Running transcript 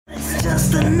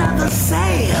just another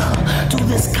sale to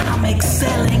this comic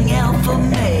selling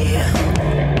infamy.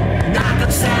 I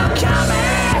could sell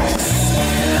comics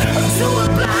to a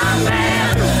blind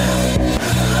man, a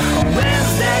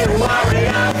Wednesday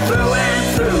warrior through and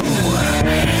through,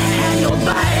 and you'll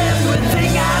buy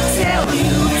everything I tell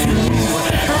you to.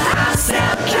 I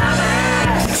sell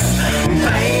comics,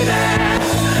 baby,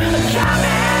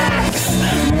 comics,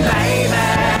 baby,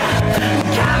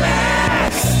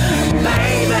 comics,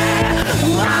 baby.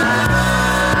 Oh,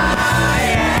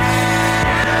 yeah.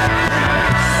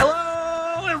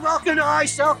 Hello and welcome to I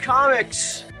Sell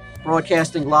Comics,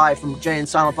 broadcasting live from Jay and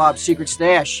Silent Bob's Secret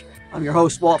Stash. I'm your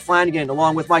host, Walt Flanagan,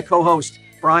 along with my co-host,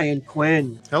 Brian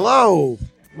Quinn. Hello.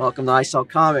 Welcome to I Sell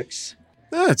Comics,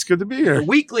 Yeah, it's good to be here. the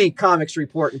weekly comics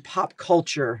report in pop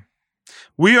culture.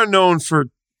 We are known for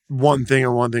one thing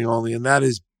and one thing only, and that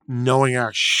is knowing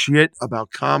our shit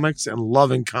about comics and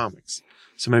loving comics.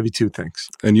 So maybe two things.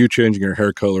 And you changing your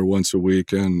hair color once a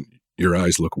week and your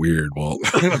eyes look weird, Walt.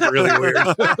 Really weird.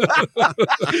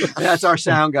 That's our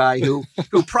sound guy who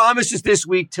promises this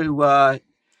week to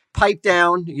pipe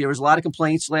down. There was a lot of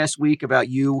complaints last week about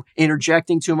you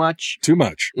interjecting too much. Too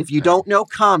much. If you don't know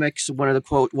comics, one of the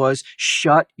quote was,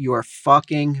 "Shut your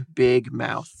fucking big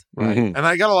mouth." Right. Mhm. And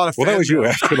I got a lot of Well, fan that was you mail.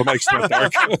 after the mics went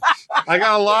dark. I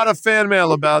got a lot of fan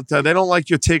mail about they don't like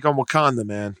your take on Wakanda,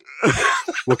 man.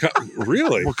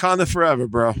 Really? Wakanda forever,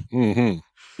 bro. Mm-hmm.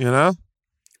 You know?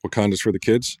 Wakanda's for the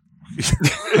kids?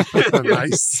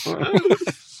 Nice.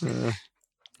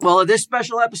 Well, in this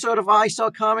special episode of I Sell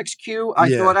Comics Q, I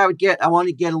Yeah. thought I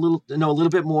wanted to know a little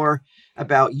bit more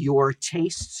about your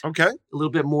tastes, Okay. a little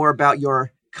bit more about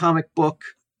your comic book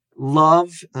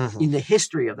love, Mhm. in the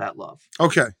history of that love.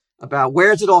 Okay. About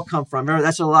where does it all come from? Remember,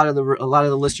 that's a lot of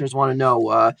the listeners want to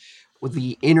know. With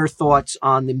the inner thoughts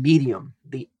on the medium,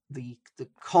 the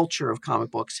culture of comic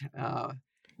books,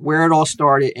 where it all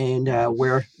started, and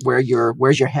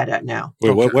where's your head at now?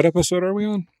 Wait, Okay. what episode are we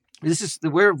on? This is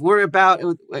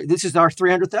this is our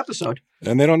 300th episode.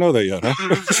 And they don't know that yet, huh?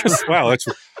 Wow, that's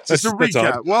Just a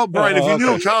recap. odd. Well, Brian, if you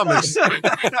knew Okay. comics,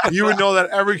 you would know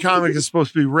that every comic is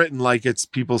supposed to be written like it's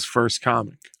people's first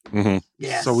comic. Mm-hmm.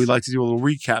 Yes. So we like to do a little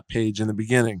recap page in the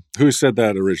beginning. Who said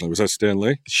that originally? Was that Stan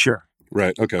Lee? Sure.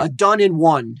 Right, okay. a done in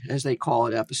one, as they call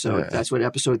it, episode. Yeah. That's what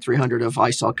episode 300 of I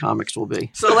Saw Comics will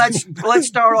be. So let's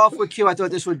start off with Q. I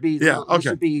thought this would be Yeah, okay. this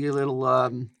would be a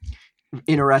little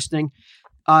interesting.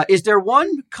 Is there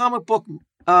one comic book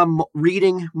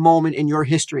reading moment in your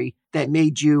history that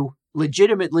made you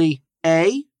legitimately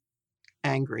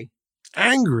angry?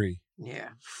 Angry. Yeah.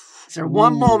 Is there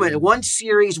one moment, one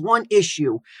series, one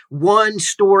issue, one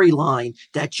storyline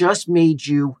that just made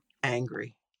you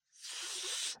angry?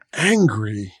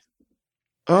 Angry.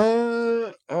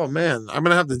 Oh man, I'm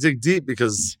gonna have to dig deep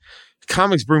because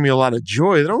comics bring me a lot of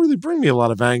joy. They don't really bring me a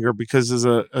lot of anger because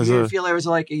You didn't feel there was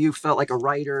you felt like a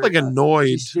writer, like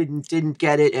annoyed. just didn't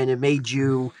get it, and it made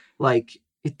you like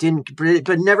it didn't, but it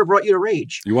never brought you to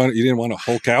rage. You didn't want to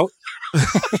Hulk out?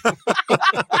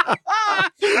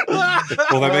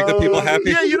 Will that make the people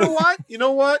happy? Yeah, you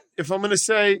know what? If I'm gonna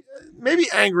say, maybe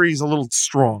angry is a little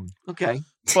strong, Okay,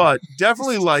 but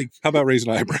definitely like, How about raise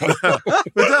an eyebrow? but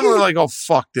definitely like, oh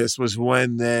fuck, this was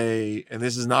when and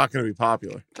this is not gonna be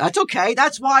popular. that's okay.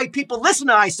 That's why people listen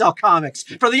to I Sell Comics,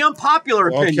 for the unpopular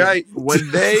opinion. Okay,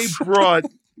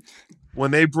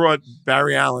 when they brought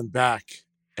Barry Allen back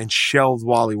and shelved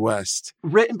Wally West,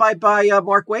 Written by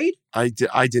Mark Waid. I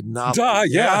did not. Duh,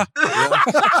 yeah.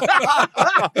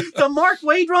 The Mark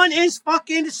Waid run is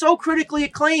fucking so critically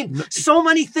acclaimed. So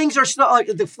many things are like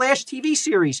the Flash TV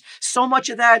series. So much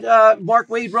of that Mark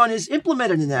Waid run is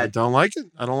implemented in I that. don't like it.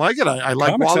 I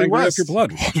like Comics Wally angry up West. your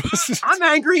blood. I'm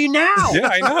angry now. Yeah,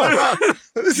 I know.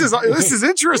 This is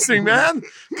interesting, man.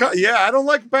 Yeah, I don't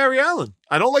like Barry Allen.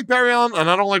 I don't like Barry Allen, and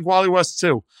I don't like Wally West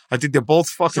too. I think they're both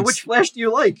fucking. So which Flash do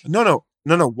you like? No.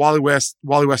 Wally West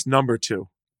number 2,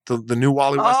 the new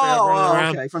Wally West they have running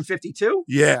around. Okay, from 52.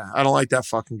 Yeah, I don't like that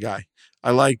fucking guy.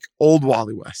 I like old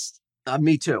Wally West.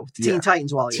 Me too. Yeah. Teen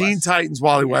Titans Wally Teen West. Titans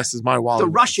Wally Yeah. West is my Wally The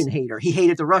West. Russian hater. He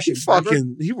hated the He Russians. remember?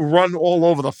 he would run all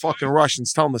over the fucking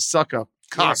Russians, tell them to suck up.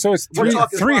 Cock. So it's We're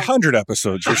talking 300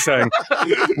 episodes, you're saying.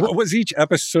 What was each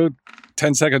episode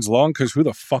 10 seconds long? Because who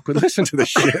the fuck would listen to this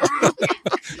shit?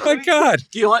 My God.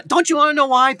 Don't you want to know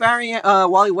why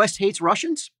Wally West hates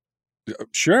Russians?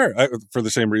 Sure. For the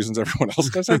same reasons everyone else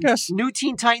does, I guess. New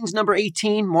Teen Titans number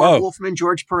 18, Mark Wolfman,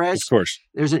 George Perez. Of course.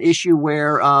 There's an issue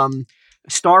where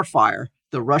Starfire,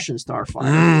 the Russian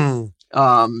Starfire,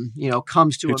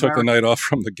 comes to He America. took the night off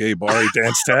from the gay bar he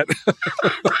danced at.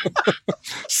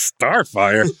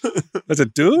 Starfire? That's a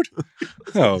dude?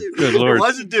 Oh, good It Lord.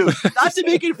 was a dude. Not to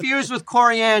be confused with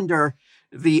Coriander,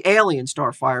 the alien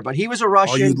Starfire, but he was a Oh,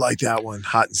 Russian. you'd like that one.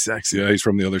 Hot and sexy. Yeah, he's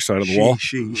from the other side of the wall.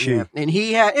 She. Yeah. And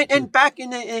he had, and back in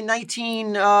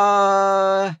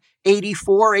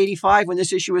 1984, 85, when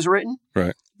this issue was written,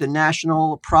 Right. the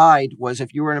national pride was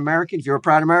if you were an American, if you were a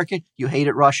proud American, you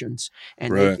hated Russians.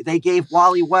 And Right. they gave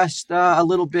Wally West a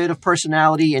little bit of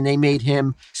personality, and they made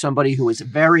him somebody who was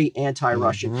very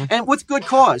anti-Russian. And with good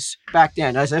cause back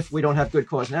then, as if we don't have good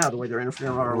cause now, the way they're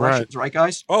interfering with our Right. elections, right,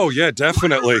 guys? Oh, yeah,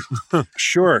 definitely.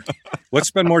 Sure. Let's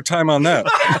spend more time on that.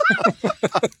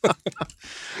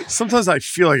 Sometimes I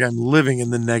feel like I'm living in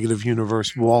the negative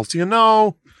universe, Walt. You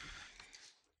know?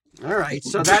 All right,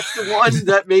 so that's the one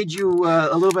that made you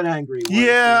a little bit angry.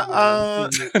 Yeah,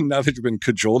 Now that you've been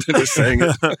cajoled into saying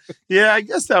it. Yeah, I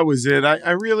guess that was it. I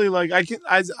really like. I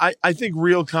think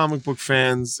real comic book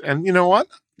fans, and you know what?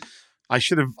 I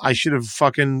should have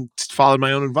fucking followed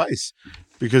my own advice,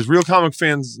 because real comic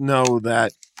fans know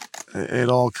that it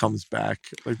all comes back.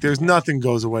 Like there's nothing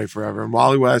goes away forever. And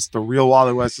Wally West, the real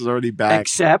Wally West, is already back.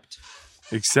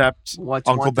 Except what's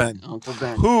Uncle Ben. Uncle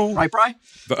Ben. Who? Right, Bri?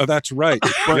 That's right.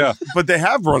 But, Yeah. but they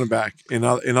have brought him back in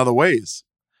other ways.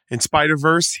 In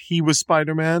Spider-Verse, he was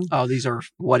Spider-Man. Oh, these are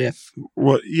what if.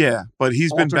 Well, yeah, but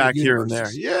he's been Alternate back here and there.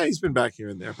 universes. Yeah, he's been back here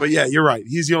and there. But yeah, you're right.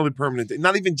 He's the only permanent.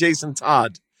 Not even Jason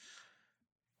Todd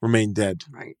remained dead.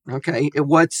 Right. Okay.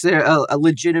 What's a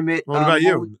legitimate? What about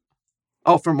you? moment-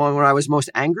 Oh, from when I was most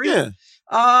angry? Yeah.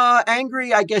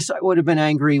 Angry. I guess I would have been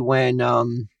angry when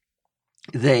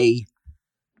they.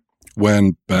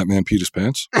 When Batman peed his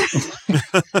pants.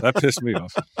 That pissed me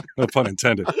off. No pun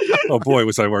intended. Oh boy,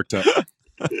 was I worked up.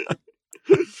 I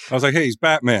was like, hey, he's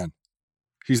Batman.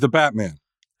 He's the Batman.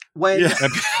 When Yeah.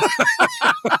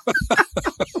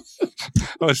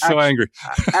 I was so angry.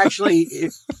 actually,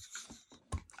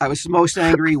 I was most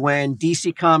angry when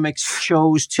DC Comics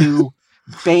chose to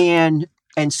ban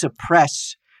and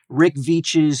suppress Rick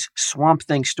Veitch's Swamp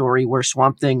Thing story, where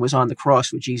Swamp Thing was on the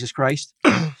cross with Jesus Christ.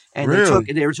 And Really?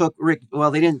 they took Rick.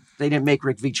 Well, they didn't make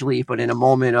Rick Veitch leave, but in a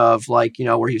moment of like,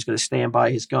 where he was going to stand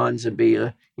by his guns and be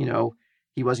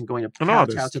he wasn't going to An kowtow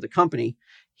artist. to the company.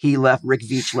 He left. Rick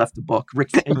Veitch left the book. Rick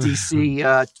and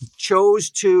DC chose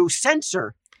to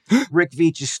censor Rick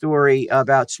Veitch's story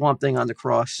about Swamp Thing on the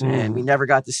cross, and we never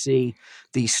got to see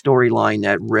the storyline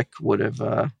that Rick would have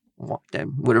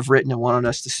written and wanted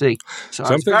us to see. So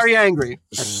I was Some things- very angry.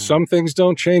 Some things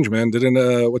don't change, man. Didn't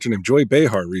what's her name? Joy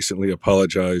Behar recently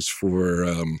apologized for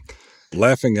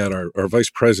laughing at our vice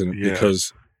president Yeah.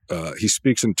 because he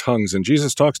speaks in tongues and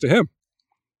Jesus talks to him.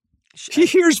 He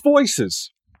hears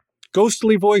voices,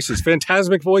 ghostly voices,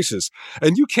 phantasmic voices,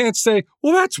 and you can't say,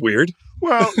 "Well, that's weird."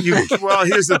 Well, here's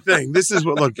the thing. This is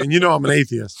what look, and I'm an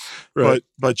atheist, Right.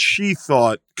 but she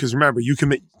thought, because remember, you can't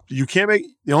make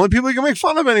the only people you can make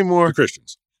fun of anymore. The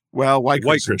Christians, Well, white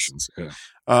Christians.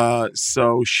 Yeah.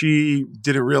 So she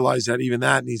didn't realize that even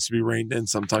that needs to be reined in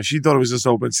sometimes. She thought it was just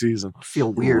open season. I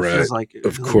feel weird. Right. Feels like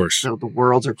Of course. the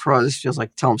world's are crossed. This feels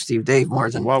like Tell 'em Steve Dave more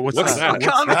than Well, what's What's that?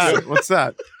 that? What's that? What's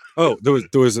that? Oh, there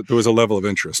was a level of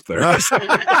interest there. I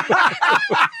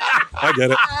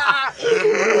get it.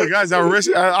 Guys, I'm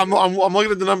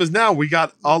looking at the numbers now. We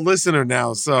got our listener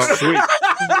now, so Sweet.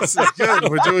 this is good.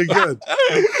 We're doing good.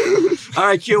 All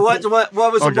right, Q. What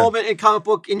was Okay. a moment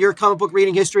in your comic book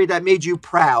reading history that made you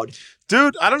proud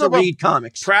Dude, I don't know to about read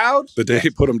comics? proud. The day he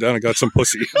put him down and got some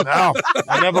pussy. No,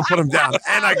 I never put him down,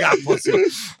 and I got pussy.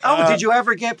 Did you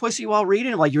ever get pussy while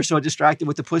reading? Like you were so distracted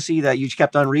with the pussy that you just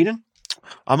kept on reading?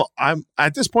 I'm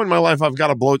at this point in my life. I've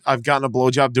gotten a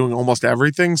blowjob doing almost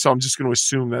everything, so I'm just going to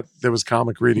assume that there was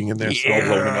comic reading in there. I'll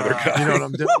blow another guy. You know what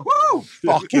I'm doing? Woo!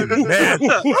 Fucking man.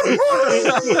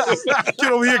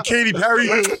 Get over here, Katy Perry.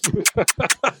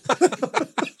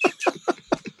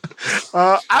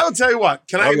 I will tell you what.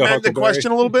 Can I I'll go amend the Huckleberry.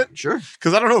 question a little bit? Sure.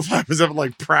 Because I don't know if I was ever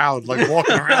like proud, like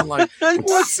walking around like,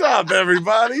 "What's up,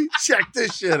 everybody? Check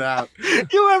this shit out."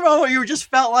 You remember when you just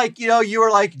felt like you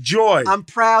were like, Joy. I'm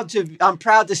proud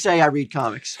to say I read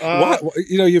comics. What?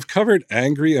 You've covered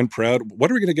angry and proud.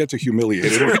 What are we going to get to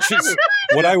humiliated? Which is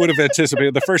what I would have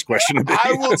anticipated the first question to be.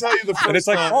 I will tell you the first And it's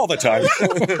like time. all the time.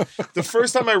 The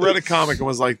first time I read a comic and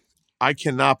was like, I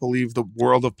cannot believe the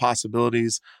world of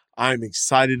possibilities. I'm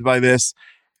excited by this.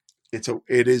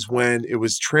 It is when it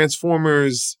was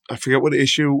Transformers. I forget what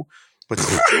issue, but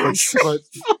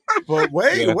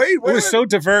wait. Yeah. It was so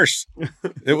diverse.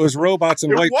 It was robots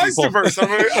and it white was people. diverse.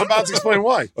 I'm about to explain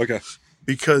why. Okay.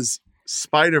 Because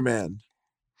Spider-Man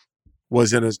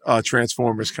was in a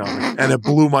Transformers comic, and it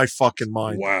blew my fucking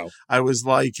mind. Wow. I was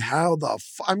like, how the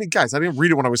I mean, guys, I didn't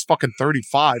read it when I was fucking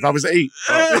 35. I was 8.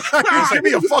 Give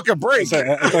me a fucking break.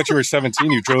 I thought you were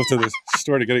 17. You drove to the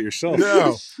store to get it yourself.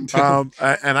 No.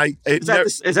 And I... Is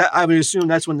that? I would assume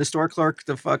that's when the store clerk,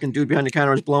 the fucking dude behind the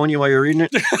counter, was blowing you while you were reading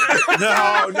it. No.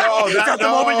 Is that the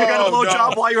moment you got a blow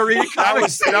job while you were reading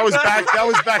comics? That was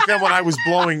back then when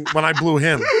I blew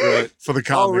him for the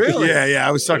comic. Oh, really? Yeah.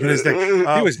 I was sucking his dick.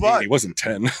 He was 8. But He wasn't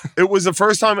 10. it was the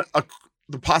first time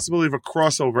the possibility of a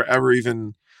crossover ever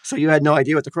even. So you had no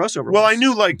idea what the crossover Well, was? I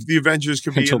knew like the Avengers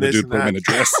could be Until in the this dude and put him in that.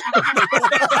 a dress.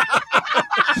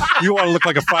 You want to look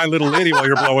like a fine little lady while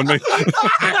you're blowing me.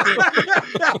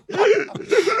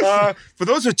 But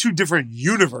those are two different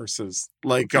universes,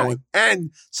 like going.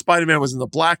 And Spider-Man was in the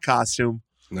black costume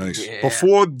Nice. Yeah.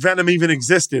 before Venom even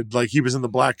existed. Like he was in the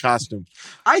black costume.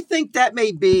 I think that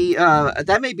may be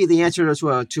the answer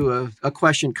to a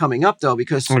question coming up, though,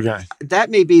 because Okay. that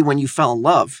may be when you fell in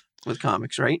love with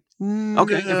comics, right?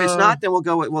 Okay. If it's No. not, then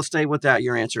we'll stay with that,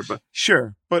 your answer. But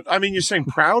Sure, but I mean, you're saying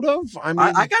proud of? I mean,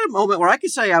 I got a moment where I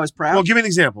could say I was proud. well, give me an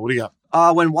example. What do you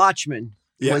got? When Watchmen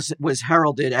Yeah. was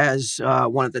heralded as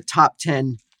one of the top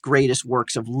 10 greatest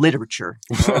works of literature.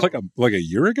 like a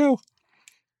year ago?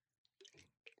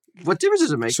 What difference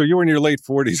does it make? So you were in your late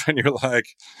 40s and you're like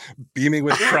beaming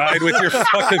with pride with your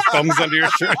fucking thumbs under your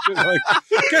shirt. You're like,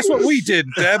 guess what we did,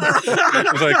 Deb? I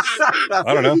was like,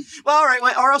 I don't know. Well, all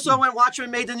right. Or also when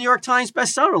Watchmen made the New York Times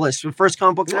bestseller list, the first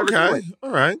comic book to ever do Okay, it. all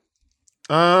right.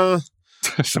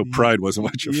 So pride wasn't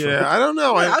what you're Yeah, I don't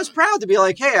know. I was proud to be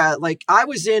like, hey, I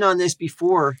was in on this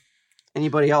before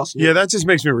anybody else knew. Yeah, that just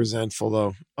makes me resentful,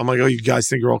 though. I'm like, oh, you guys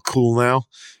think you're all cool now?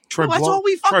 Try Well, that's all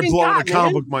we try fucking blowing got, the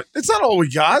comic man. book money. It's not all we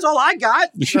got. That's all I got.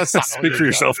 That's not Speak for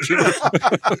yourself, Jim.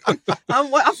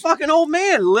 I'm a fucking old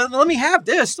man. Let me have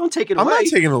this. Don't take it I'm away. not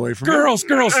taking it away from you. Girls,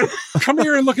 come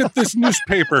here and look at this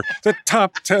newspaper. The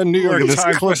top 10 New York Look at this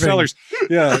Times clipping. bestsellers.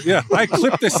 Yeah. I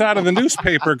clipped this out of the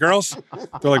newspaper, girls.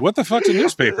 They're like, what the fuck's a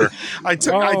newspaper? I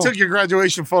took your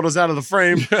graduation photos out of the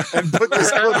frame and put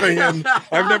this clipping in,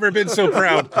 I've never been so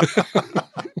proud.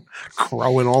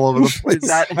 crowing all over the place. Does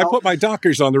that I help? put my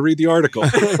dockers on to read the article.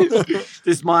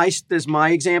 Does my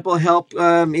example help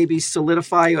maybe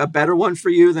solidify a better one for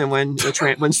you than when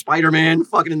when Spider-Man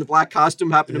fucking in the black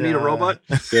costume happened to meet a Yeah. robot?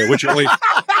 Yeah, which you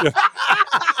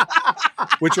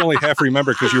only half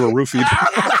remember because you were roofied.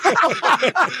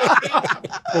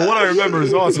 Well, what I remember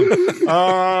is awesome.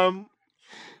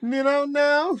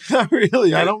 No, not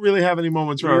really. I don't really have any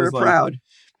moments where I You're was like, proud.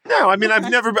 no, I mean, I've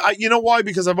never, you know why?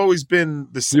 Because I've always been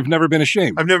You've never been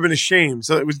ashamed. I've never been ashamed.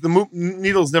 So it was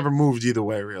needle's never moved either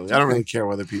way, really. I don't really care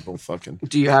whether people fucking.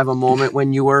 Do you have a moment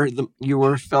when you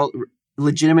were felt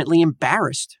legitimately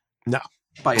embarrassed? No.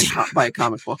 By a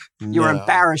comic book, you were No.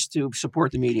 embarrassed to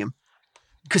support the medium,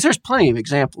 because there's plenty of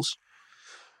examples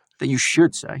that you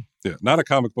should say. Yeah, not a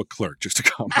comic book clerk, just a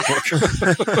comic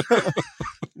book.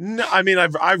 No, I mean,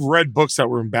 I've read books that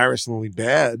were embarrassingly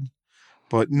bad,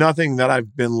 but nothing that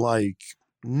I've been like,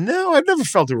 no, I've never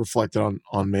felt it reflected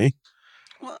on me.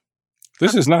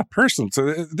 This is not personal.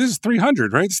 So this is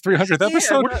 300, right? It's 300th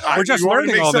episode. We're just You want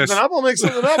me to learning make all something this. up? I'll make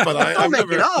something up, but I'll I've make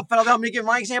never. it up, but I'm going to give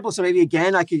my example. So maybe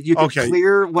again, you could Okay.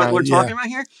 clear what we're Yeah. talking about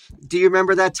here. Do you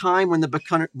remember that time when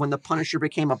the Punisher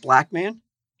became a black man?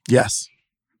 Yes.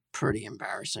 Pretty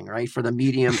embarrassing, right? For the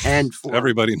medium and for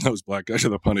Everybody knows black guys are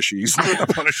the Punishies, not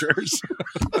the Punishers.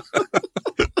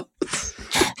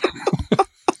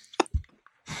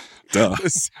 Duh.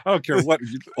 I don't care what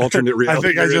alternate I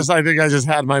reality. think I just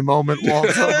had my moment. Walt.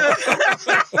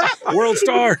 World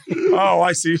Star. Oh,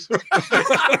 I see.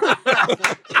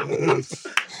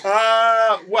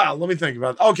 Well, let me think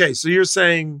about it. Okay, so you're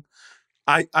saying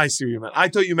I see what you meant. I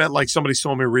thought you meant like somebody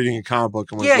saw me reading a comic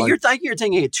book and was yeah, like, you're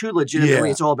taking it too legitimately.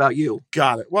 Yeah. It's all about you.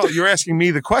 got it. Well, you're asking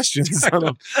me the questions.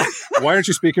 Why aren't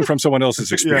you speaking from someone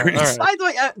else's experience? all right. By the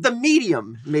way, the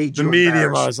medium made you The medium,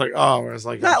 I embarrassed. was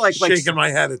like, Not like shaking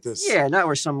my head at this. Yeah, not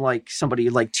where somebody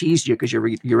teased you because you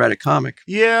read a comic.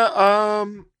 Yeah.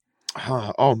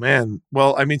 Oh man.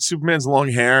 Well, I mean, Superman's long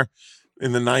hair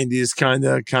in the 90s, kind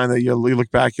of. You look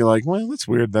back, you're like, well, that's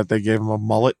weird that they gave him a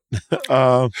mullet.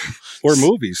 Or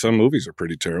movies. Some movies are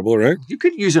pretty terrible, right? You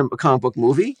could use a comic book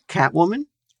movie, Catwoman.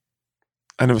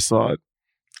 I never saw it.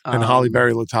 And Holly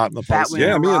Berry looked hot in the poster. Batman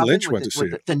Yeah, and me and Robin Lynch with went the, to see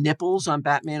with it. The nipples on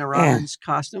Batman and Robin's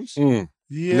costumes. Mm.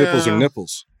 Yeah. Nipples are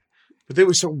nipples. But they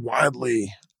were so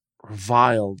widely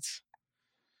reviled.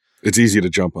 It's easy to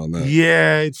jump on that.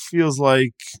 Yeah, it feels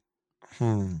like.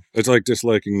 It's like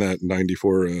disliking that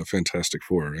 94 Fantastic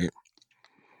Four, right?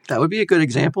 That would be a good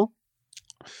example.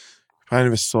 I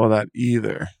never saw that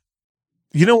either.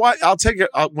 You know what? I'll take it.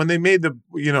 When they made the,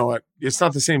 it's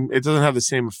not the same. It doesn't have the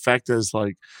same effect as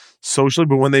like socially,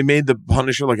 but when they made the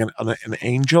Punisher like an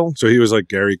angel. So he was like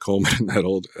Gary Coleman in that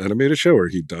old animated show where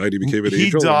he died, he became an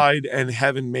angel? He died and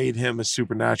heaven made him a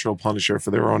supernatural Punisher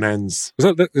for their own ends.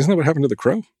 Isn't that what happened to the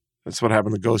Crow? That's what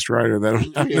happened to Ghost Rider.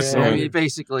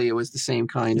 Basically it was the same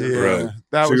kind of. Right.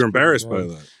 So you're embarrassed by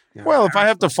that. Yeah. Well, if I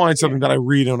have to find something that I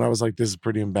read and I was like, this is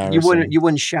pretty embarrassing. You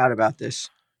wouldn't shout about this.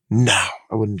 No,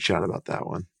 I wouldn't shout about that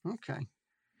one. Okay.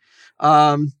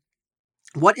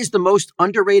 What is the most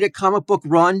underrated comic book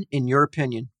run in your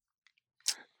opinion?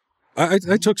 I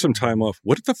took some time off.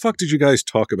 What the fuck did you guys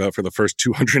talk about for the first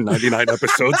 299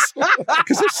 episodes?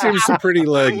 Because it seems some pretty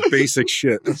like basic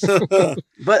shit.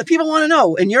 But people want to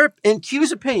know, in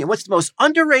Q's opinion, what's the most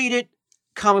underrated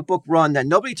comic book run that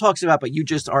nobody talks about but you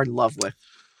just are in love with?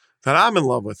 That I'm in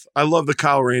love with. I love the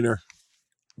Kyle Rayner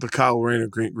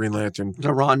Green Lantern.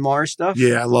 The Ron Mars stuff?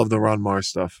 Yeah, I love the Ron Mars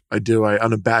stuff. I do. I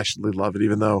unabashedly love it,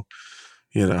 even though,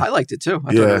 I liked it too.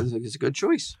 I thought it was a good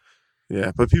choice.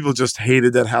 Yeah, but people just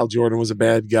hated that Hal Jordan was a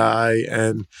bad guy,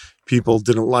 and people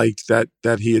didn't like that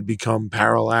he had become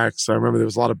Parallax. I remember there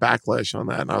was a lot of backlash on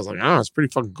that, and I was like, it's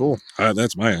pretty fucking cool.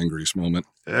 That's my angriest moment.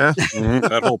 Yeah,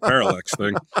 that whole Parallax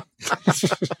thing.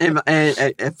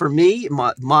 and for me,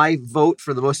 my vote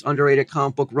for the most underrated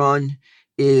comic book run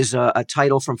is a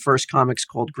title from First Comics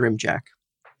called Grimjack.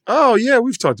 Oh yeah,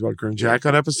 we've talked about Grimjack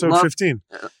on episode 15.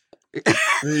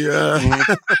 Yeah,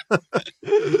 that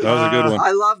was a good one.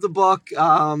 I love the book.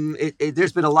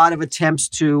 There's been a lot of attempts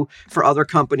for other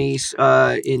companies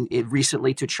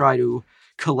recently to try to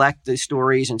collect the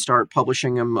stories and start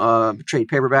publishing them trade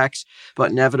paperbacks,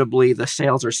 but inevitably the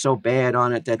sales are so bad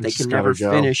on it that they can never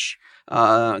finish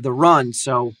the run.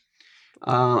 So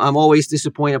I'm always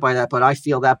disappointed by that. But I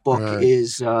feel that book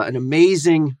is an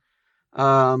amazing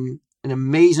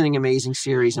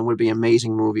series and would be an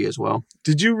amazing movie as well.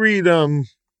 Did you read the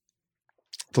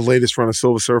latest run of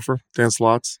Silver Surfer, Dan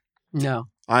Slott's? No.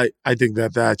 I think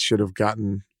that should have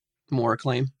gotten more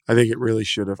acclaim. I think it really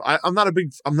should have. I'm not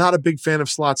a big fan of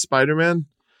Slott's Spider-Man,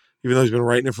 even though he's been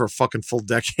writing it for a fucking full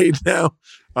decade now.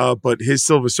 But his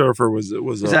Silver Surfer was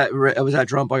that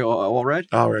drawn by Allred?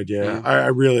 Allred, yeah.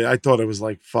 I thought it was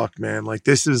like, fuck, man. Like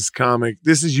this is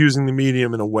using the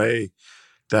medium in a way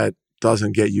that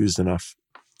doesn't get used enough.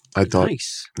 I thought,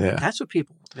 nice. Yeah, that's what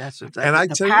people. And I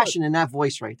the passion in that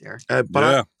voice right there. That's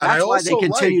why they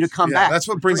continue to come back. That's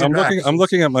what brings it back. I'm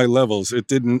looking at my levels. It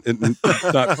didn't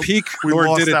not peak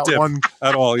nor did it dip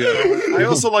at all. Yeah. I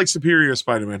also like Superior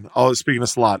Spider-Man. Oh, speaking of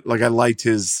Slott, like I liked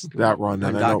that run.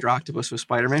 And Dr. Octopus with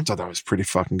Spider-Man. I thought that was pretty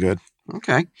fucking good.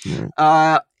 Okay.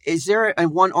 Yeah. Is there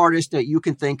one artist that you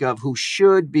can think of who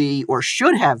should be or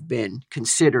should have been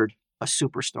considered a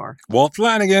superstar? Walt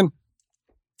Flanagan.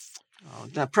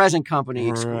 The present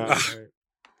company. Right.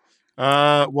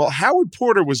 Well, Howard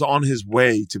Porter was on his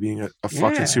way to being a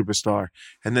fucking superstar,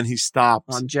 and then he stopped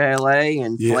on JLA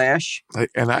and Flash.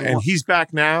 And he's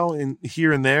back now and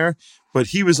here and there, but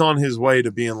he was on his way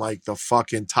to being like the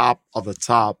fucking top of the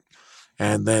top,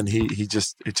 and then I think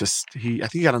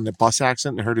he got on the bus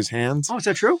accident and hurt his hands. Oh, is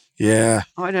that true? Yeah.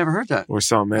 Oh, I never heard that. Or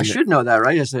something. I should know that,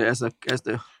 right? As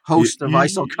the host of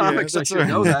ISO Comics, I should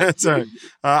know that. That's right.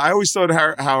 I always thought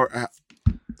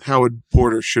Howard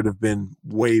Porter should have been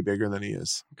way bigger than he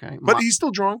is. Okay. But he's still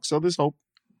drunk, so there's hope.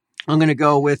 I'm going to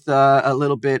go with a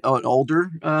little bit an older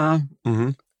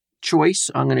choice.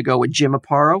 I'm going to go with Jim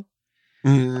Aparo.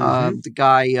 Mm-hmm. The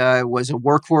guy was a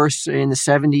workhorse in the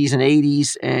 70s and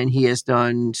 80s, and he has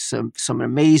done some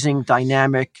amazing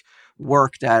dynamic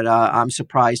work that I'm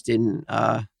surprised didn't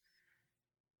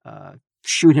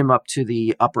shoot him up to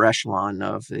the upper echelon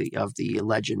of the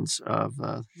legends of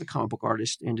the comic book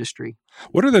artist industry.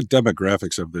 What are the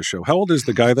demographics of this show? How old is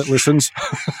the guy that listens?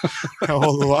 How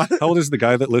old is the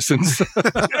guy that listens?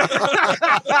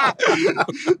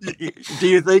 Do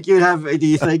you think what do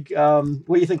you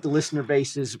think the listener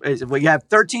base is? Well, you have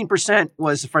 13%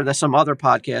 was for some other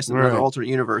podcast in another alternate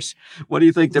universe. What do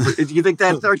you think? Do you think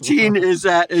that 13 is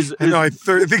that? No, I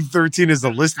think 13 is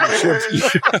the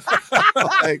listenership.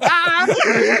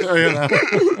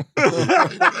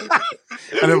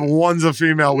 And if one's a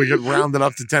female, we could round it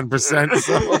up to 10%.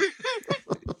 So.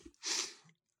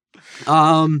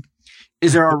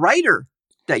 Is there a writer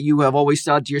that you have always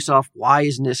thought to yourself, why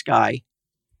isn't this guy,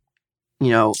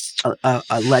 a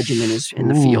legend in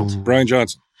the field? Brian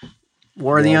Johnson.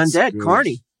 War of the Undead, good.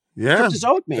 Carney. Yeah.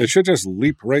 Cryptozoic Man. It should just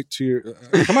leap right to your...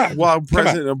 come on. Well,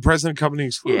 President Company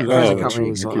excluded. Yeah, President Company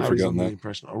excluded. I keep forgetting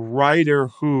that. A writer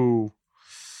who...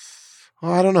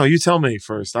 I don't know. You tell me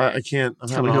first. I can't.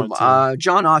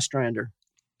 John Ostrander.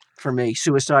 for me.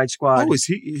 Suicide Squad. Oh,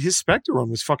 his Spectre run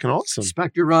was fucking awesome.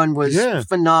 Spectre run was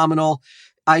phenomenal.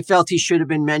 I felt he should have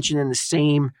been mentioned in the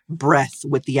same breath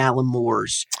with the Alan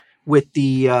Moores, with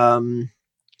the Alan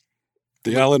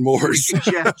Moores,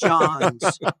 Jeff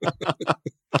Johns.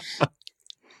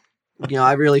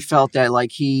 I really felt that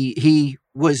like he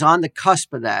was on the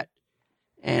cusp of that,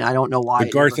 and I don't know why.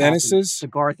 The Garth Ennis's? The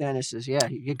Garth Ennis's, yeah,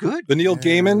 you're good. The Neil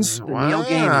Gaimans? The Neil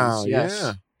Gaimans, yes.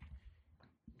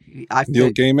 Yeah.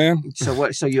 Neil Gaiman? So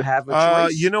what? So you have a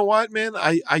choice? You know what, man?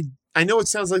 I know it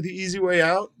sounds like the easy way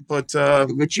out, but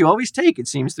which you always take, it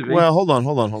seems to be. Well, hold on.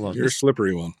 You're a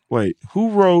slippery one. Wait, who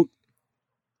wrote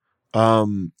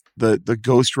the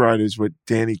Ghost Riders with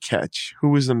Danny Ketch? Who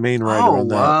was the main writer on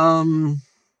that?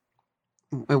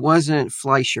 It wasn't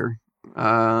Fleischer.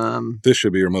 This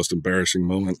should be your most embarrassing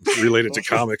moment related to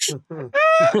comics.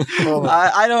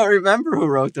 I don't remember who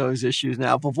wrote those issues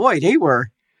now, but boy, they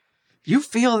were. You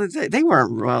feel that they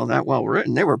weren't that well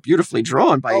written. They were beautifully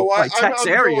drawn by Tex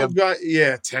Area.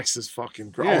 Yeah, Tex is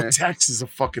fucking great. Yeah. Oh, Tex is a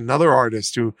fucking another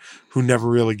artist who never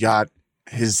really got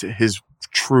his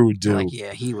true due. Like,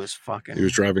 yeah, he was fucking. He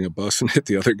was driving a bus and hit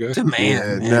the other guy. The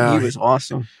man. He was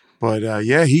awesome. But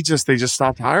they just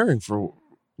stopped hiring for.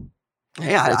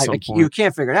 Yeah, you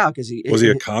can't figure it out because was he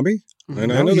a commie? I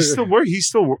know he's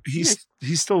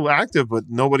still active, but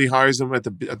nobody hires him at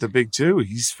the big two.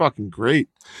 He's fucking great.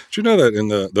 Did you know that in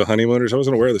the Honeymooners, I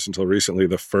wasn't aware of this until recently,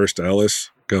 the first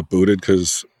Alice got booted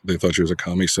because they thought she was a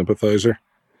commie sympathizer?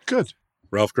 Good.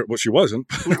 Well, she wasn't.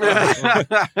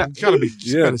 Gotta be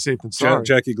safe than sorry.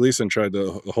 Jackie Gleason tried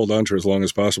to hold on to her as long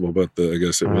as possible, but I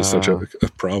guess it was such a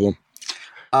problem.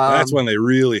 That's when they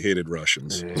really hated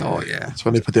Russians. Yeah. Oh yeah, that's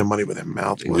when they put their money where their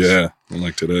mouth was. Yeah,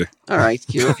 unlike today. All right,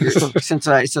 Q. Since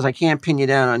it says I can't pin you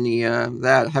down on the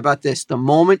that, how about this? The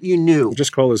moment you knew. We'll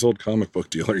just call his old comic book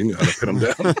dealer. He knew how to pin him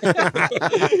down.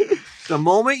 The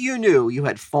moment you knew you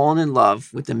had fallen in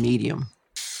love with the medium.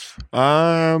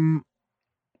 I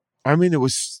mean, it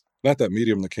was not that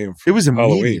medium that came from. It was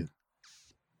Halloween.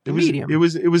 Medium. It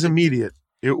was immediate.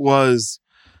 It was.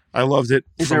 I loved it.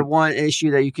 Is there one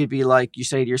issue that you could be like, you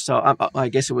say to yourself, I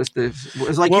guess it was you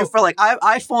felt like,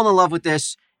 I've fallen in love with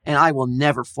this and I will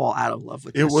never fall out of love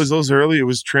with this. It was those early, it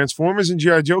was Transformers and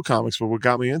G.I. Joe comics were what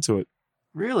got me into it.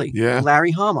 Really? Yeah.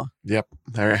 Larry Hama. Yep.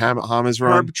 Larry Hama's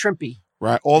run. Herb Trimpe.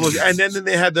 Right. All those, and then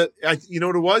they had you know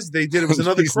what it was? It was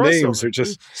another These crossover. names are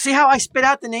just. See how I spit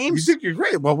out the names? You think you're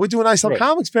great. Well, we're doing I Sell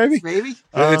Comics, baby. Maybe.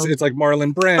 It's like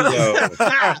Marlon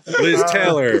Brando, Liz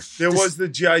Taylor. There was the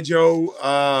G.I.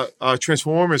 Joe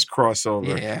Transformers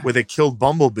crossover where they killed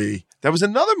Bumblebee. That was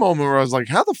another moment where I was like,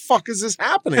 how the fuck is this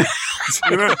happening?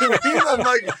 You know what I mean? I'm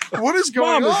like, what is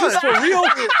going on? Is this for real?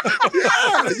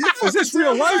 Is this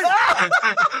real life?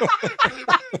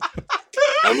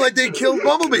 I'm like, they killed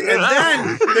Bumblebee. And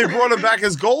then they brought him back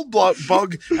as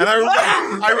Goldbug. And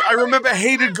I remember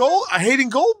hating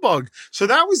Goldbug. So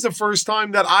that was the first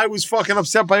time that I was fucking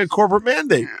upset by a corporate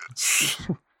mandate.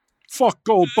 Fuck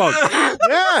Goldbug.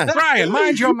 Yeah. Brian,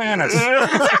 mind your manners.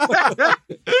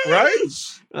 Right?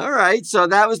 All right. So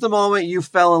that was the moment you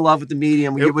fell in love with the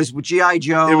medium. It was with G.I.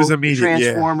 Joe. It was immediate.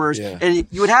 Transformers. Yeah. And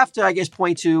you would have to, I guess,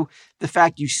 point to the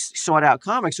fact you sought out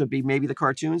comics would be maybe the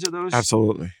cartoons of those.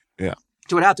 Absolutely. Yeah.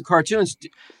 So without the cartoons,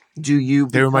 do you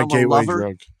they were my gateway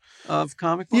drug of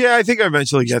comic books? Yeah, I think I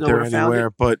eventually get there found anywhere,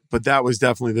 but that was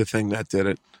definitely the thing that did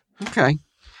it. Okay.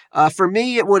 For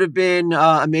me, it would have been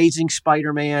Amazing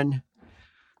Spider-Man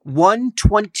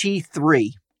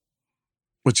 123.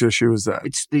 Which issue is that?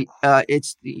 It's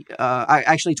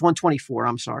actually it's 124.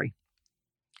 I'm sorry.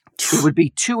 It would be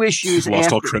 2 issues lost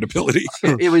after, all credibility.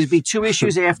 It would be 2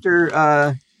 issues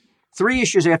after 3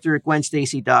 issues after Gwen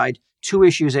Stacy died. 2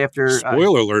 issues after.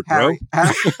 Spoiler alert, Harry, bro.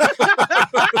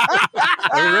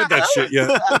 I haven't read that shit yet.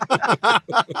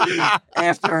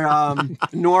 After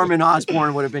Norman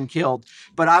Osborn would have been killed,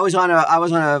 but I was on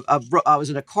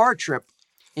a car trip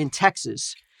in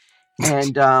Texas,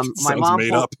 and my mom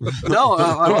made up.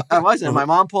 No, I wasn't. My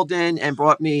mom pulled in and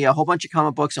brought me a whole bunch of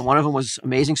comic books, and one of them was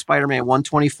Amazing Spider-Man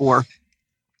 124,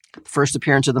 first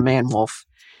appearance of the Man-Wolf,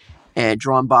 and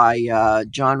drawn by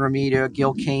John Romita,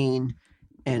 Gil Kane,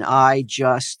 and I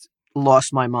just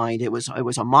lost my mind. It was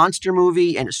a monster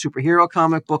movie and a superhero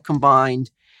comic book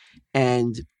combined,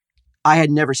 and I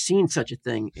had never seen such a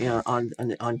thing on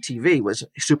TV. Was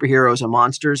superheroes and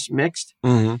monsters mixed,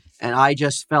 mm-hmm. and I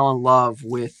just fell in love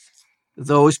with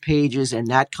those pages and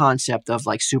that concept of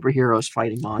like superheroes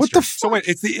fighting monsters. What the fuck? So wait,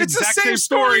 it's the exact same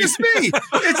story as me. It's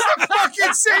the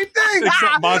fucking same thing.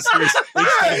 Except monsters.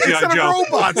 Instead of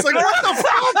robots. Like, what the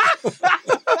fuck?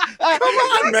 Come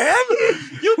on, man.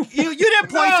 You didn't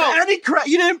point to any credit.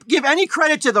 You didn't give any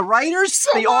credit to the writers,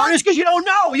 the artists, because you don't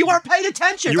know. You weren't paying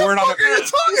attention. You weren't on What are you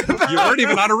talking about? You weren't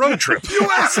even on a road trip. You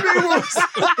asked me what was...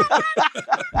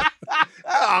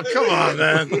 Oh, come on,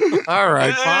 man. All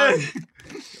right, fine.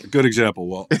 Good example,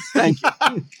 Walt. Thank you.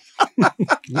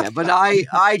 Yeah, but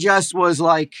I just was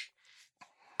like,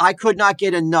 I could not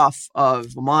get enough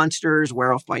of monsters,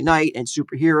 Werewolf by Night, and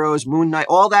superheroes, Moon Knight.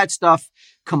 All that stuff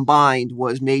combined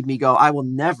made me go, I will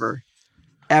never,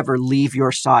 ever leave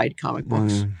your side, comic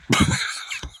books.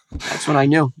 That's when I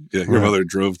knew. Yeah, your mother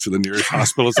drove to the nearest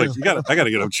hospital. It's like, I got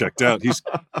to get him checked out. He's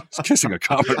kissing a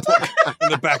comic book in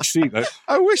the back seat.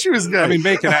 I wish he was gay. I mean,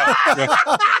 make it out. Yeah.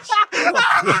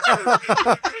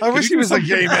 I wish he was a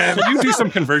gay man. Can you do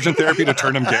some conversion therapy to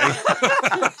turn him gay?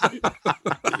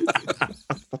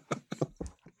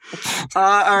 All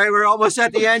right, we're almost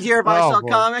at the end here. Buy Sell boy.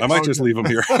 Comics. I might just leave him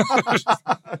here.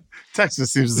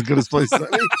 Texas seems the goodest place.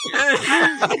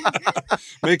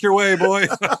 Make your way, boy.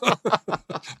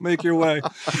 Make your way.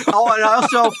 Oh, and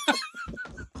also,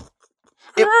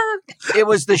 it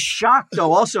was the shock,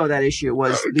 though. Also, that issue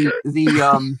was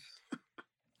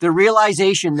the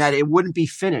realization that it wouldn't be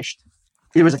finished.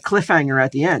 There was a cliffhanger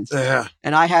at the end, Yeah.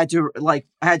 and I had to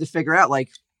figure out, like,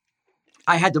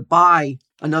 I had to buy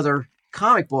another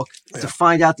comic book to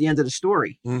find out the end of the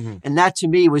story. Mm-hmm. And that to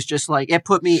me was just like, it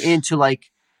put me into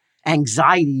like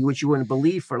anxiety, which you wouldn't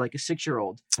believe for like a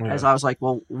 6-year-old. As I was like,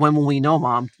 well, when will we know,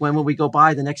 Mom? When will we go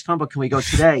buy the next comic book? Can we go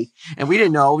today? And we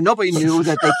didn't know. Nobody knew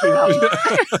that they came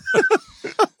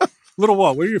out. Little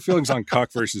Walt, what are your feelings on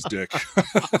cock versus dick?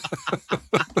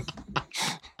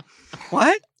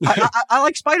 What? I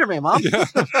like Spider-Man, Mom. He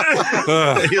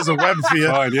has a web for you.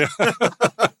 Fine, yeah.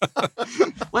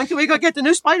 When can we go get the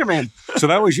new Spider-Man? So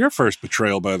that was your first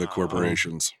betrayal by the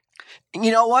corporations.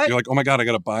 You know what? You're like, oh my God, I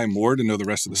got to buy more to know the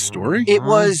rest of the story?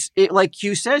 It like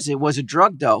Q says, it was a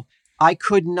drug, though. I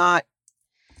could not.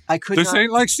 This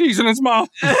ain't like seasonings, Mom.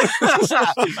 This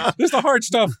is the hard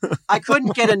stuff. I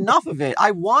couldn't get enough of it.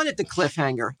 I wanted the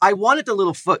cliffhanger. I wanted the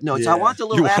little footnotes. I want the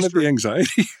little You wanted asterisk. the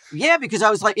anxiety? Yeah, because I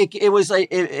was like,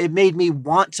 it made me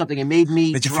want something. It made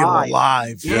me Made you feel drive.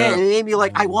 alive. Yeah, it made me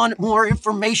like, I want more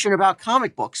information about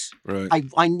comic books. Right.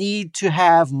 I need to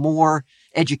have more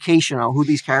education on who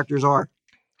these characters are.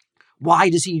 Why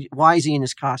is he in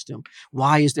this costume?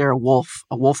 Why is there a wolf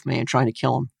man trying to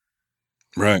kill him?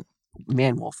 Right.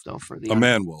 Man wolf, though, for the A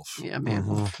man wolf. Yeah, man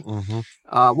wolf. Mm-hmm.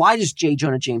 Why does J.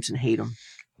 Jonah Jameson hate him?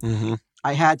 Mm-hmm.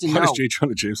 I had to Why know. does J.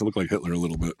 Jonah Jameson look like Hitler a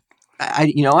little bit?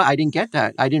 You know what? I didn't get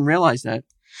that. I didn't realize that.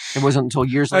 It wasn't until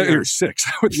years later. You're 6.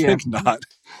 I would think not.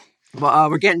 Well,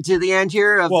 we're getting to the end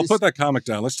here. Well, put that comic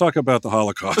down. Let's talk about the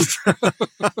Holocaust.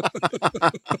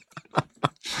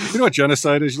 You know what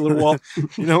genocide is, you little Walt?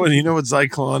 You know what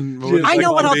Zyklon? Yeah. I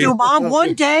know what I'll Zyklon do, Mom.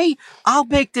 One day, I'll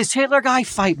make this Hitler guy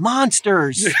fight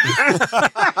monsters.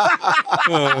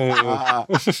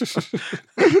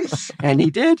 And he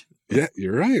did. Yeah,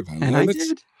 you're right. Man. And I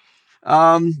did.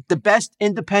 The best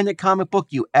independent comic book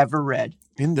you ever read.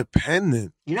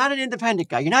 Independent. You're not an independent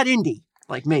guy. You're not indie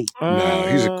like me. No,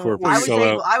 he's a corporate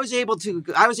sellout. I was able to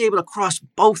cross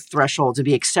both thresholds and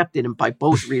be accepted by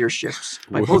both readerships,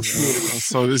 by both communities.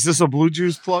 So is this a Blue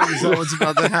Juice plug? Is that what's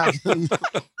about to happen?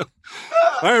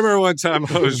 I remember one time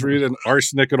I was reading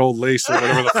Arsenic and Old Lace or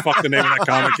whatever the fuck the name of that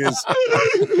comic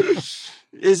is.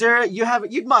 Is there?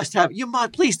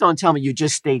 Please don't tell me you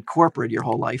just stayed corporate your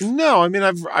whole life. No, I mean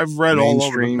I've read all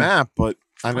over the Mainstream. map, but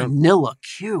I don't. Vanilla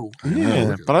Q.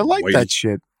 Yeah, but I like Whitey. that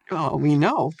shit. Oh, we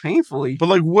know, painfully. But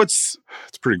like, what's?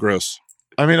 It's pretty gross.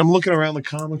 I mean, I'm looking around the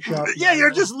comic shop. Yeah,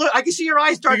 you're just I can see your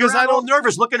eyes starting Because around I don't- all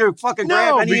nervous, looking to fucking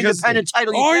grab any independent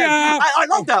title you Oh, can. yeah. I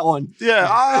love that one.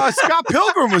 Yeah, Scott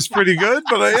Pilgrim was pretty good,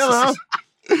 but I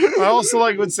also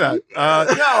like what's that?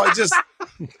 I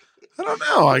don't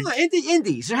know.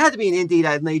 Indies. There had to be an indie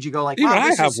that made you go like, Even wow, I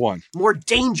this have is one. more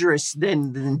dangerous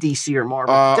than DC or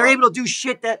Marvel. They're able to do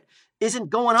shit that isn't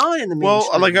going on in the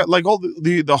mainstream. Well, like all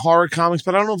the horror comics,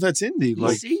 but I don't know if that's indie.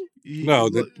 Like, see? No,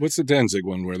 what's the Danzig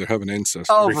one where they're having incest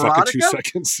Oh, every fucking 2 Veronica?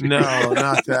 seconds? no,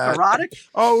 not that. Erotic?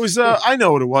 Oh, it was. I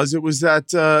know what it was. It was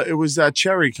that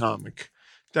Cherry comic.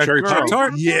 That Cherry girl.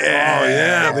 Pop-Tart? Yeah,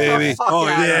 yeah, Get the baby. fuck Oh,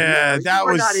 out of yeah, here. that You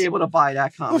were was- not able to buy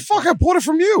that comic. Well, fuck! I bought it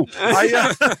from you.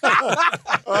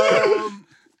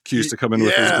 Q used to come in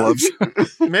with his Yeah. gloves.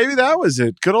 Maybe that was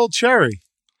it. Good old Cherry.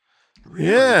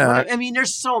 Yeah. I mean,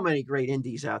 there's so many great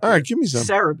indies out All there. right, give me some.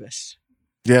 Cerebus.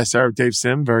 Yeah, Sarah Dave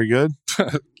Sim, very good.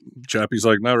 Chappie's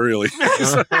like, not really. Chappie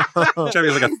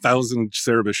has like 1,000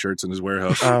 Cerebus shirts in his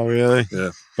warehouse. Oh, really?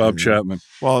 Yeah, Bob Chapman.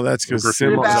 Well, that's because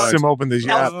Graffiti Sim about- opened his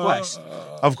Elf yeah. Quest.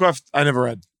 Of course, I never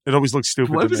read. It always looks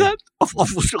stupid. What to was me.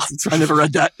 that? I never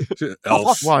read that.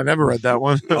 Elf. Well, I never read that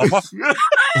one. Elf.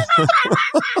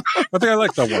 I think I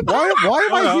like that one. Why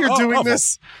am I here doing Elf.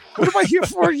 this? What am I here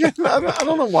for again? I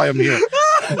don't know why I'm here.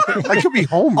 I could be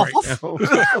home right now.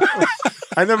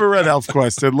 I never read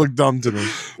ElfQuest. It looked dumb to me.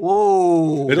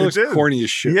 Whoa. It looks did. corny as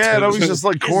shit. Yeah, it too. always just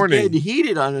like It's corny. getting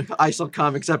heated on ISO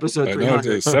Comics episode I know 300.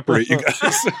 to separate you guys.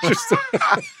 Just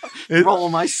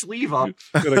Rolling my sleeve up.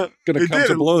 gonna It come did.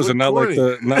 to It blows and not looked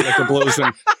like the blows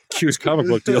in Q's comic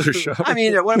book dealer shop. I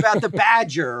mean, what about the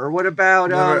Badger? Or what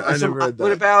about I never read that.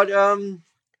 what about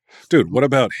Dude, what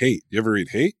about Hate? You ever read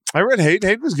Hate? I read Hate.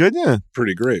 Hate was good, yeah.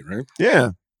 Pretty great, right?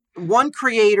 Yeah. one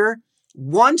creator,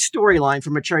 one storyline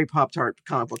from a Cherry Pop Tart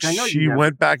comic book? I know She you never-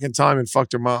 went back in time and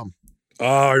fucked her mom. Oh,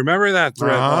 I remember that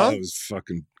thread. Uh-huh. Oh, it was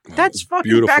fucking. Oh, That's it was fucking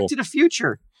beautiful. Back to the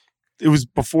Future. It was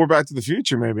before Back to the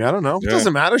Future, maybe. I don't know. It Yeah.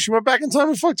 doesn't matter. She went back in time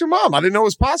and fucked her mom. I didn't know it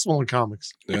was possible in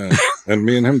comics. Yeah, and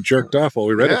me and him jerked off while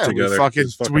we read Yeah, it we together. fucking-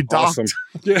 It was we docked. awesome.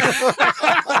 Yeah.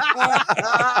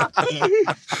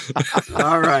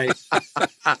 All right.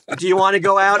 Do you want to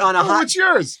go out on a Oh, hot? what's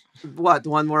yours? What, the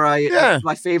one where Yeah.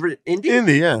 my favorite indie?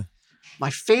 Indie, yeah. My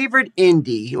favorite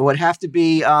indie would have to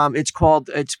be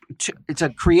it's a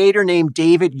creator named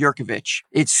David Yurkovich.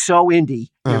 It's so indie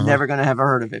you're Uh-huh. never going to have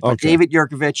heard of it. But Okay. David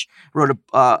Yurkovich wrote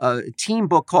a team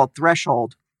book called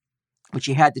Threshold, which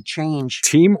he had to change.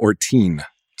 Team or teen?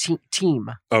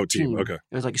 Team. Oh, team. Okay,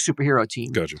 It was like a superhero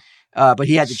team. gotcha. But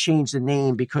he had to change the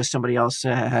name because somebody else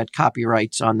had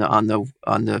copyrights on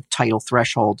the title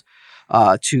Threshold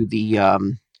to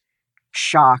the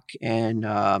Shock,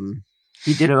 and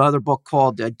he did another book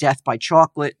called Death by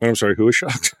Chocolate. I'm sorry, who was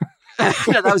shocked?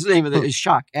 No, that was the name of it.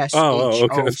 Shock. okay.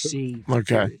 SHOC.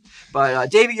 Okay. But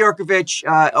David Yurkovich,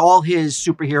 all his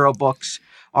superhero books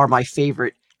are my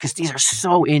favorite because these are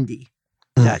so indie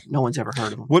that no one's ever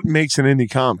heard of them. What makes an indie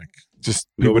comic? Just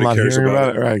people Nobody not cares hearing about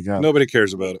about it? Right, got it. Nobody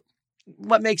cares about it.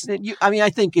 What makes it? I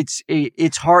think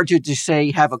it's hard to just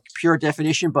say have a pure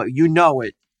definition, but you know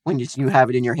it when you have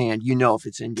it in your hand. You know if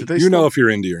it's indie. Do they You still, know if you're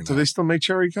indie or do not. they still make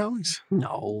Cherry Comics?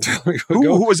 No.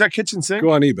 Who was that Kitchen Sink?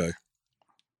 Go on eBay.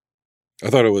 I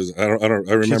thought it was. I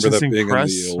remember Kitchen that Sink being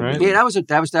Press, in the old. right? Yeah,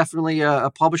 that was definitely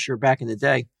a publisher back in the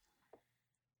day.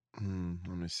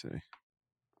 Let me see.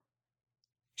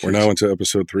 We're now into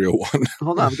episode 301.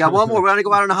 Hold on, we got one more. We're gonna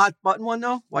go out on a hot button one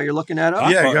though, while you're looking that up.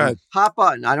 Hot Yeah, button. go ahead. Hot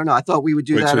button. I don't know. I thought we would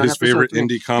do Wait, that so on his episode favorite 3.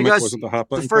 indie comic Because wasn't the hot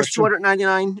button? The first question?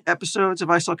 299 episodes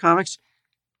of I Saw Comics,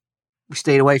 we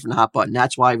stayed away from the hot button.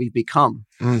 That's why we've become.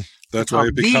 That's why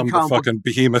you the become the comic book- fucking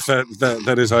behemoth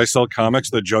that is I Sell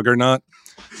Comics, the juggernaut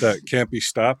that can't be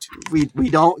stopped. We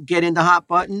don't get into hot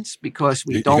buttons because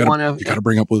we don't want You got to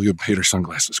bring up William Hader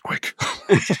sunglasses quick.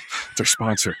 It's our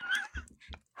sponsor.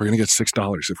 We're gonna get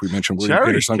 $6 if we mention William Cherry,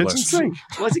 Hader Kitchen sunglasses. Sink.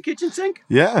 Was it Kitchen Sink?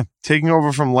 Yeah, taking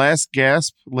over from Last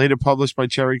Gasp, later published by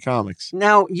Cherry Comics.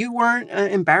 Now you weren't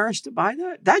embarrassed to buy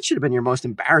that. That should have been your most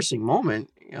embarrassing moment.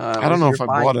 I don't know if I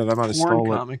bought it. I might have stole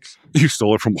it. Comics. You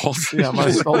stole it from Walt. Yeah, I might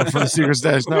have stolen it from the Secret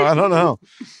Stash. No, I don't know.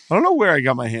 I don't know where I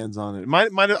got my hands on it.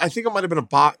 I think it might have been a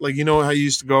box. Like, you know how you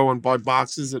used to go and buy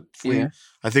boxes at Flea? Yeah.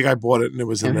 I think I bought it and it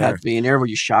was in It there. had to be in there. Were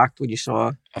you shocked when you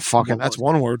saw? That's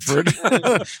one word for it.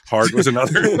 Hard was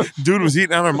another. Dude was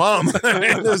eating on her mom.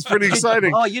 It was pretty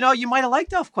exciting. Oh, you might have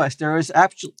liked ElfQuest. There was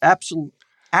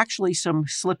actually some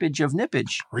slippage of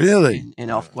nippage Really? in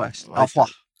ElfQuest. Like Elfwa.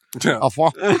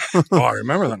 Oh, I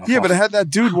remember that. Yeah, but it had that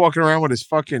dude walking around with his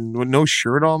with no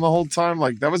shirt on the whole time.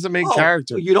 Like, that was the main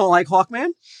character. You don't like Hawkman?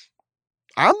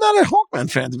 I'm not a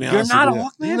Hawkman fan, to be honest. not with a you.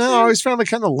 Hawkman No, fan? I always found it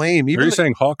kind of lame. Are Even you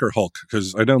saying Hawk or Hulk?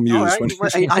 Because I know Muse. All right.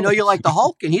 When I know you like the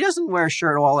Hulk, and he doesn't wear a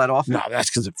shirt all that often. no, that's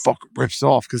because it fucking rips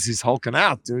off because he's hulking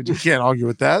out, dude. You can't argue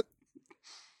with that.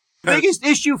 Biggest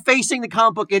issue facing the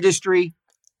comic book industry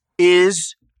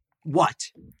is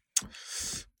what?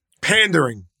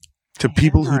 Pandering to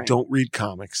people who Pandering. don't read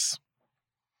comics.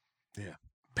 Yeah.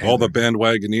 all the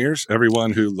bandwagoneers,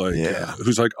 everyone who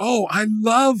who's like, oh, I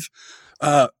love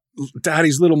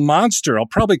Daddy's Little Monster. I'll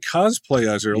probably cosplay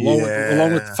as her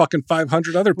along with fucking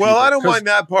 500 other people. Well, I don't 'Cause mind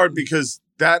that part because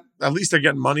that at least they're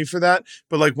getting money for that.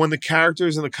 But like when the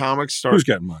characters in the comics start, Who's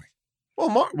getting money?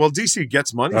 well, DC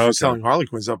gets money for Okay. selling Harley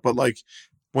Quinn stuff. But like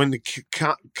when the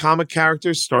comic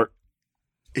characters start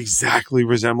exactly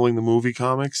resembling the movie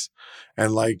comics,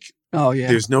 and like Oh yeah.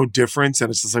 there's no difference, and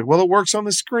it's just like, well, it works on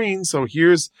the screen, so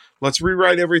let's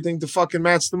rewrite everything to fucking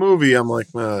match the movie. I'm like,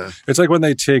 It's like when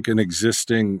they take an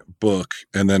existing book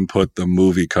and then put the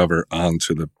movie cover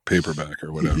onto the paperback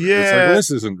or whatever. It's like, Yeah. well,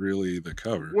 this isn't really the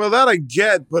cover. well, that I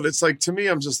get, but it's like, to me,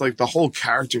 I'm just like, the whole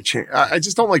character change. I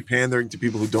just don't like pandering to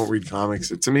people who don't read comics.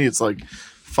 To me, it's like,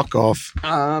 fuck off.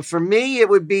 For me, it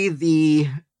would be the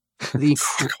the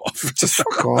Fuck off.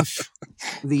 Fuck off.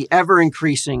 the ever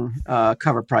increasing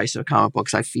cover price of comic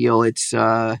books, I feel it's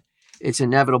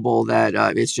inevitable that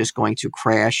it's just going to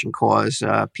crash and cause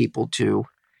people to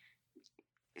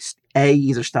A,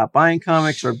 either stop buying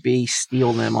comics or B,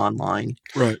 steal them online.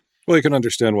 Right. Well, you can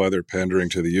understand why they're pandering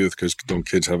to the youth because don't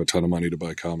kids have a ton of money to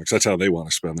buy comics? That's how they want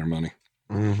to spend their money.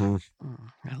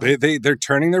 Mm-hmm. They're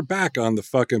turning their back on the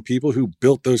fucking people who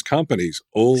built those companies.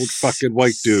 Old fucking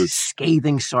white dudes.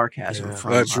 Scathing sarcasm Yeah.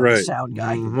 from That's the right. sound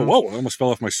guy. Mhm. Whoa, I almost fell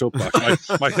off my soapbox.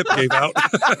 My hip gave out.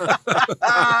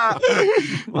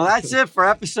 Well, that's it for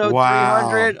episode Wow.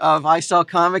 300 of I Sell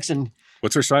Comics. And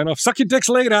What's her sign off? Suck your dicks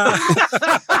later.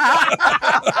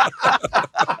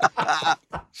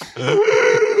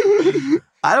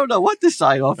 I don't know what the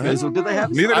sign off is. Do they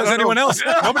have? Neither I does don't anyone know. else.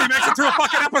 Nobody makes it through a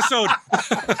fucking episode.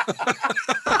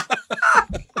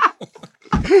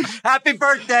 Happy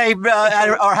birthday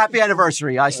or happy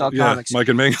anniversary, I Sell Yeah, Comics. Mike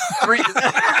and Ming. Three-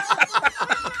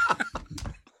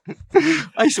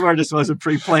 I swear this wasn't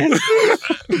pre-planned.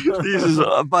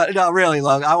 But no, really,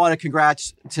 look, I want to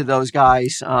congrats to those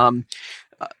guys.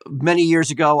 Many years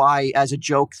ago, I, as a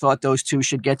joke, thought those two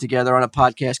should get together on a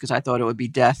podcast because I thought it would be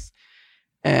death.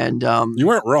 And You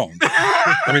weren't wrong.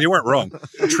 I mean, you weren't wrong.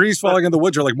 Trees falling in the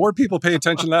woods are like, more people pay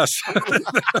attention to us.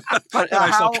 but I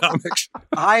sell how, comics.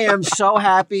 I am so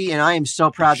happy and I am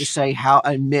so proud to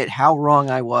admit how wrong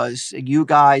I was. You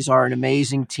guys are an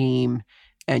amazing team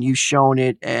and you've shown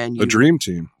it. And The dream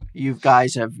team. you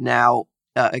guys have now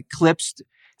eclipsed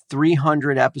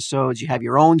 300 episodes. You have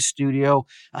your own studio,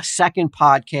 a second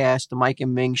podcast, the Mike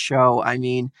and Ming Show. I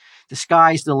mean, the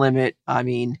sky's the limit. I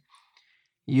mean,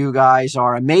 you guys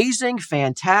are amazing,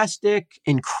 fantastic,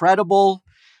 incredible,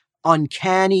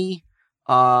 uncanny,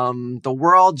 the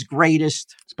world's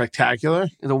greatest Spectacular.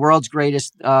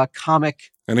 comic.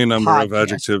 Any number of Podcast.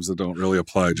 adjectives that don't really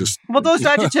apply. Just Well, those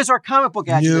adjectives are comic book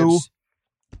adjectives.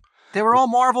 They were all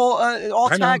Marvel, all I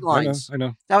know, taglines. I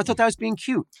know. I thought that was being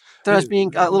cute. Thought I was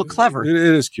being a little clever. It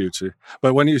is cutesy.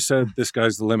 But when you said this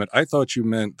guy's the limit, I thought you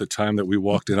meant the time that we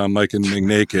walked in on Mike and Ming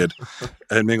naked.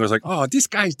 And Ming was like, oh, this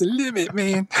guy's the limit,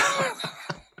 man.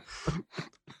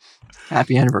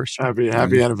 Happy anniversary.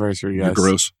 Happy anniversary, guys. You're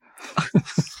gross.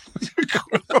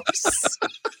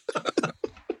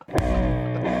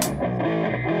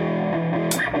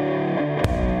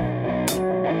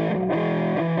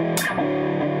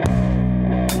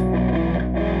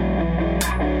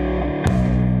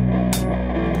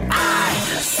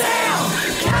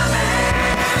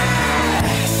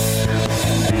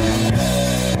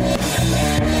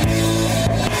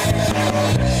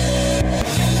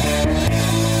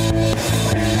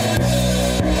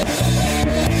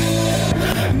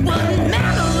 What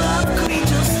manner of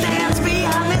creature stands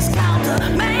behind this counter?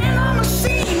 Man or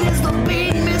machine is the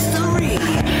big mystery.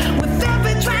 With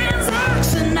every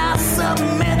transaction, I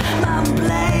submit my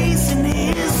place in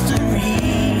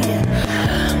history.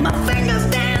 My fingers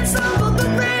dance over the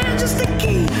register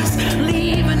keys,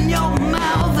 leaving your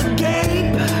mouth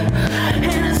agape.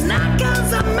 And it's not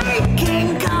 'cause I'm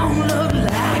making Kong look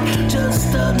like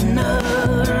just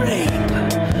another ape,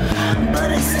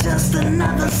 but it's just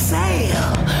another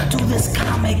sale to this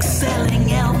comic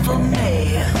selling alpha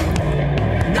male.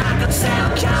 I could sell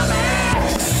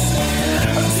comics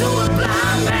to a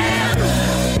blind man,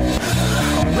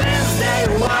 a Wednesday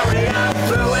warrior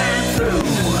through and through,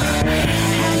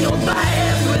 and you'll buy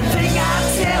everything I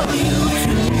tell you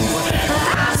to.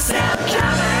 I sell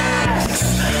comics,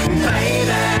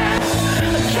 baby,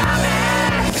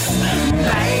 comics,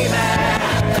 baby,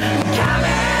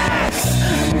 comics,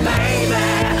 baby.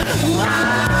 Oh,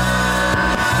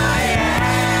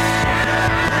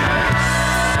 yeah.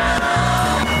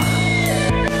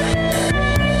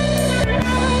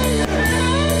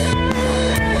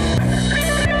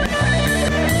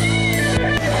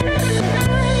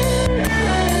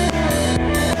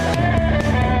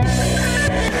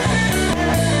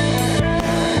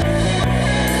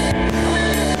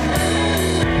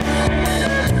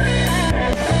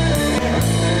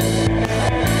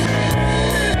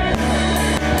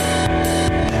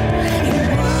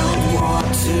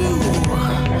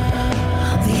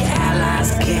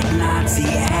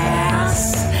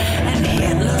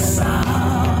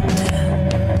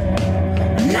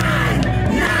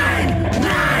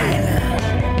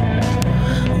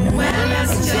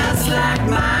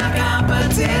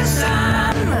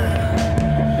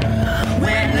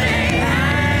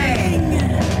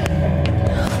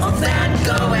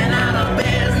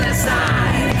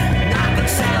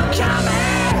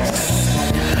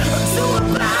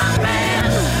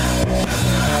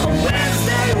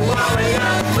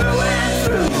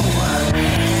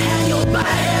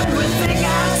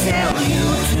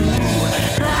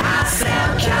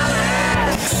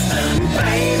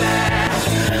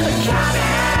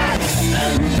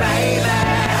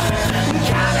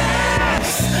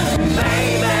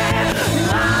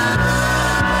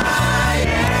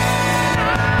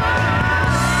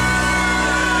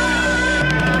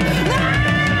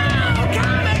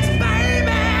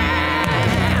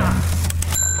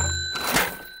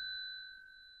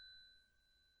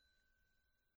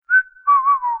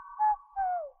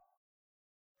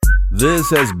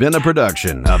 This has been a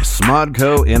production of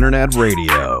Smodco Internet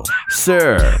Radio.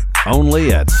 Sir,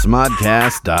 only at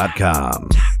smodcast.com.